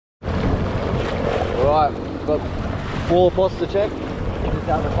Alright, got 4 pots to check. Just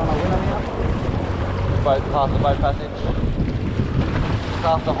out the front of window here. Boat past the boat passage. Just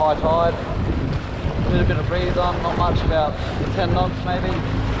after high tide. A little bit of breeze on, not much, about 10 knots maybe,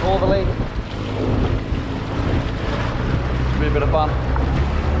 northerly. It's been a bit of fun.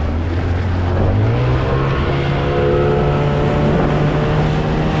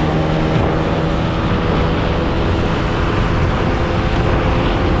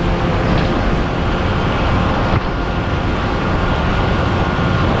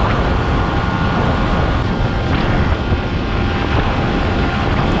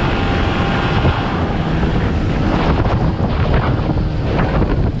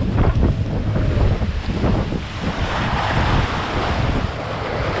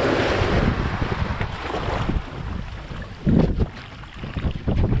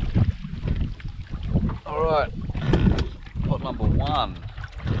 Alright, pot number 1.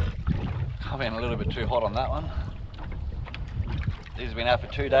 Come in a little bit too hot on that one. These have been out for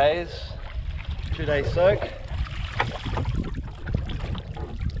 2 days. 2 days soak.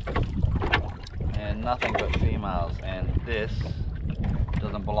 And nothing but females. And this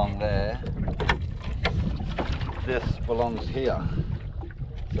doesn't belong there. This belongs here.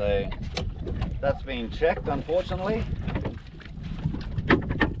 So that's been checked, unfortunately,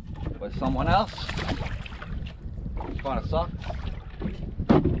 by someone else. Kind of sucks.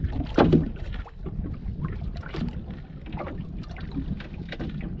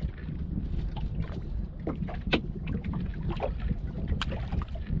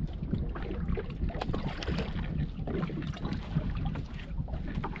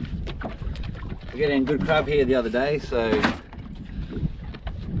 We're getting good crab here the other day, so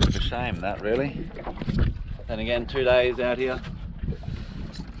it's a shame that, really. Then again, 2 days out here.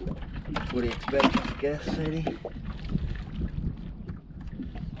 What do you expect, I guess, Sadie?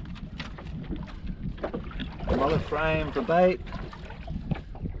 Mullet frame for bait,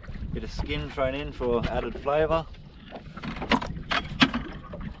 bit of skin thrown in for added flavour.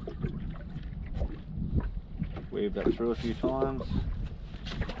 Weave that through a few times.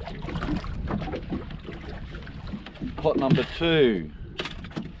 Pot number 2.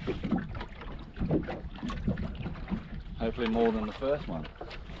 Hopefully more than the first one.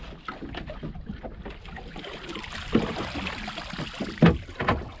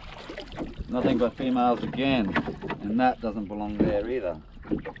 Nothing but females again, and that doesn't belong there either.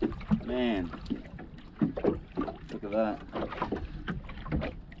 Man, look at that.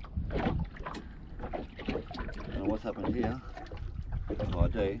 I don't know what's happened here. Oh, I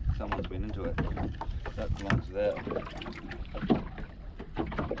do. Someone's been into it. That belongs there.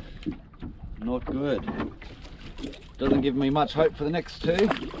 Not good. Doesn't give me much hope for the next 2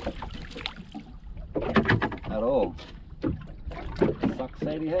 at all. Sucks,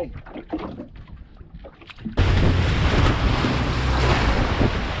 Sadie, hey.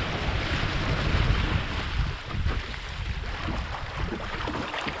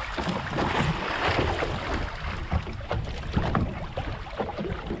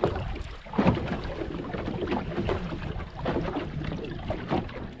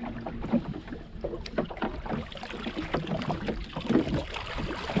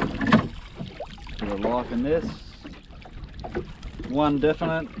 Bit of life in this. 1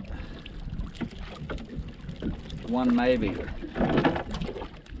 definite, 1 maybe.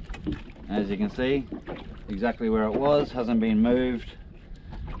 As you can see, exactly where it was, hasn't been moved,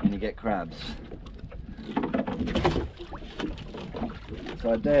 and you get crabs.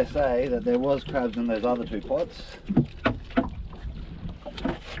 So I dare say that there was crabs in those other 2 pots.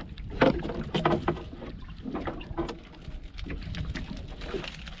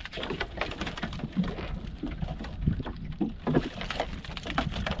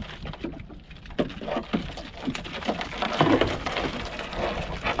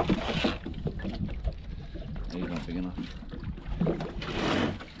 These aren't big enough.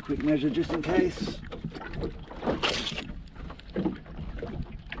 Quick measure just in case.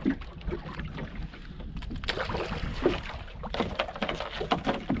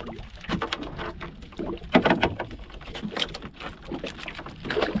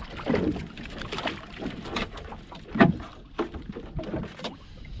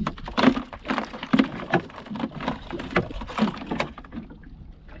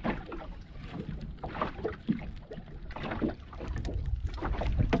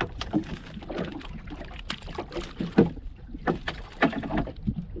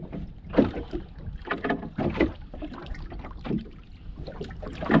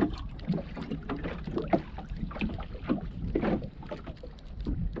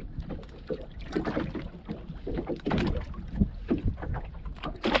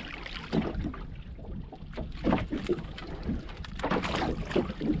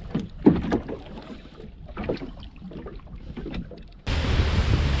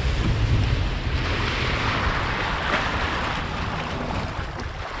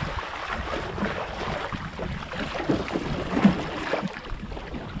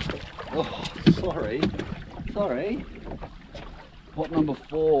 sorry. Pot number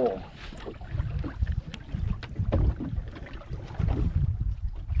 4.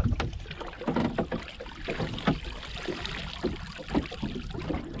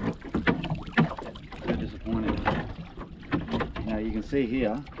 So disappointing. Now you can see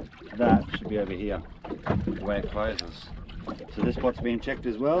here, that should be over here, the way it closes. So this pot's being checked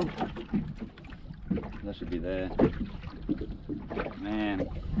as well. That should be there. Man.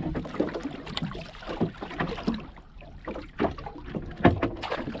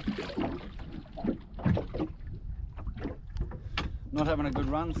 Not having a good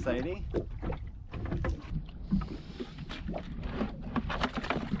run, Sadie.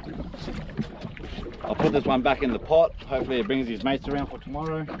 I'll put this one back in the pot. Hopefully it brings his mates around for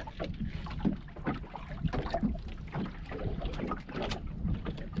tomorrow.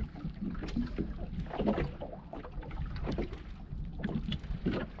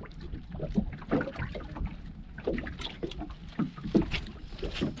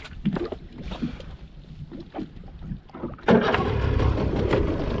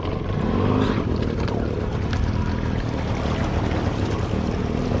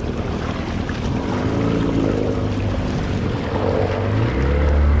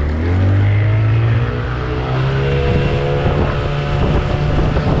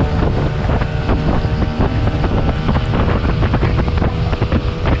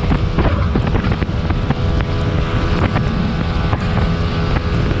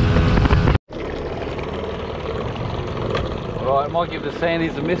 Right, might give the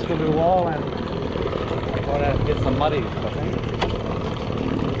sandies a miss for a little while and try to get some muddies, I think.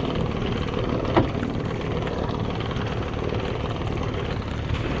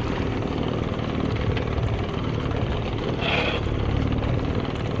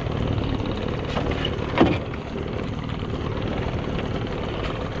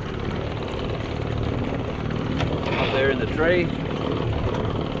 Up there in the tree.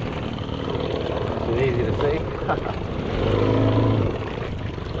 It's easy to see.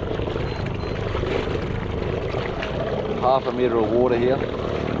 Half a metre of water here.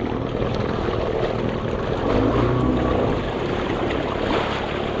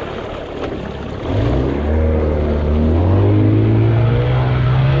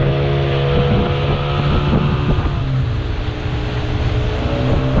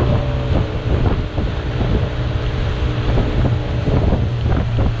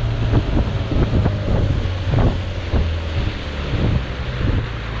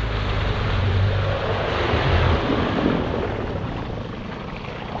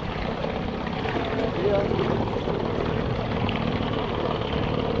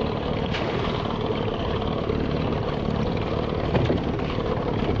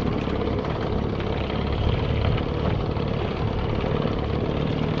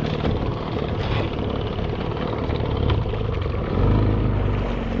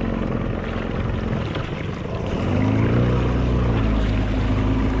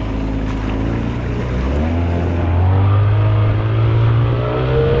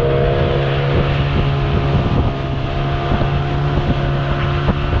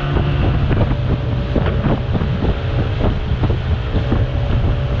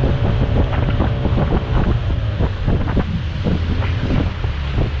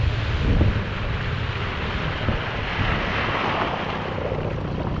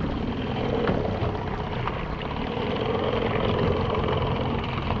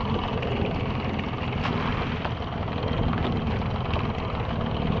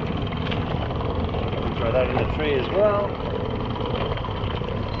 Throw that in the tree as well.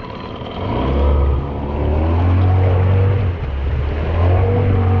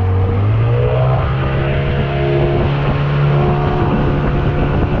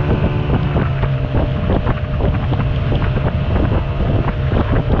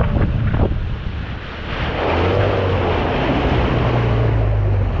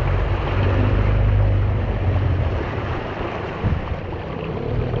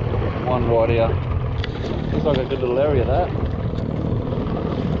 One right here. Looks like a good little area, that.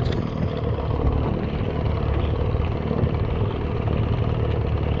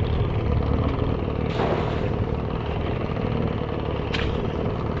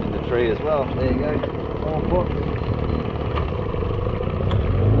 In the tree as well. There you go. 4 foot.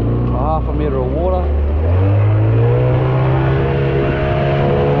 Half a metre of water.